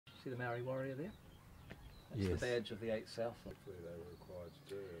See the Maori warrior there? That's Yes. the badge of the 8th South. Hopefully they were required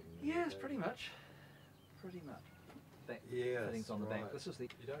to do it. Yes, pretty much. Pretty much. Yes, Fittings on the right. back. This is the.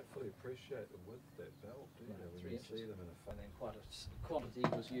 You don't fully appreciate the width of that belt, do you? No, When 3 you inches. see them in a And then quite a quantity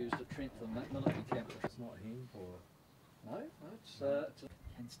was used at Trentham military camp. It's not hemp or... No, it's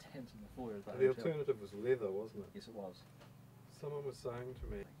handstands in the foyer of the The hotel. alternative was leather, wasn't it? Yes, it was. Someone was saying to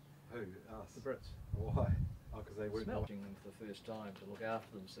me... Who? Us? The Brits. Why? Oh, because they weren't... Smelting them for the first time to look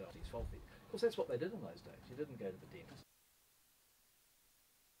after themselves. He's faulty. Of course, that's what they did in those days. You didn't go to the dentist.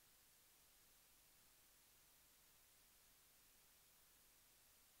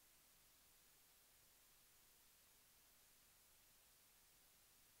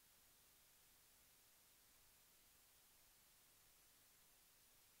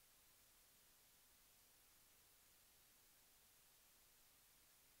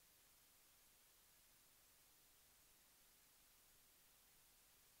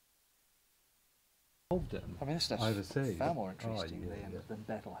 In I mean, this stuff's overseas. far more Oh, interesting yeah, yeah. than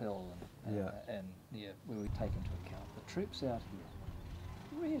Battle Hill and, Yeah. and where we take into account the troops out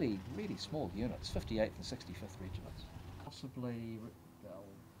here. Really, really small units, 58th and 65th Regiments. Possibly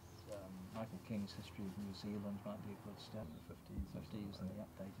Michael King's History of New Zealand might be a good step. In the 50s and they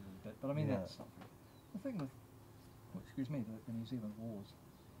updated it a bit. But I mean, Yeah. that's something. The thing with, the New Zealand Wars,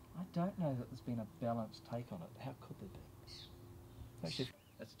 I don't know that there's been a balanced take on it. How could there be? Actually,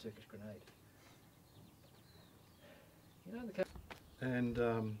 that's a Turkish grenade. You know, And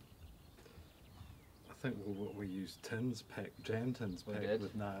I think we used tins packed, jam tins We packed did.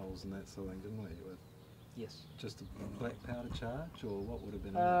 with nails and that sort of thing, didn't we? With yes. just a black powder charge, or what would have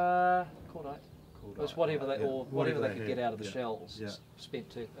been Cordite. called? It was whatever they, or whatever they could had, get out of the yeah. shells. Yeah. Spent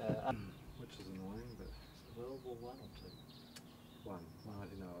to Which is annoying, but World War I or II.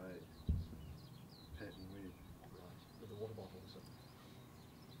 1908. Pattern red. Right. With the water bottles.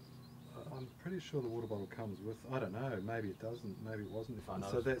 I'm pretty sure the water bottle comes with. I don't know. Maybe it doesn't. Maybe it wasn't. I know,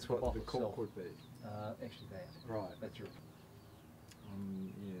 So that's the what bottle the cork itself. would be. Actually, that. Right. That's your.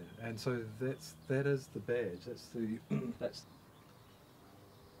 Yeah. And so that is the badge. That's the. That's.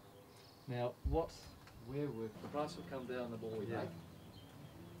 Now, where would the price will come down the more we Yeah. make?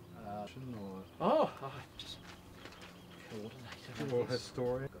 Or I just coordinated.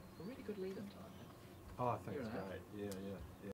 historian. Got a really good lead-in time. Oh, I think Year it's and a half. great. Yeah.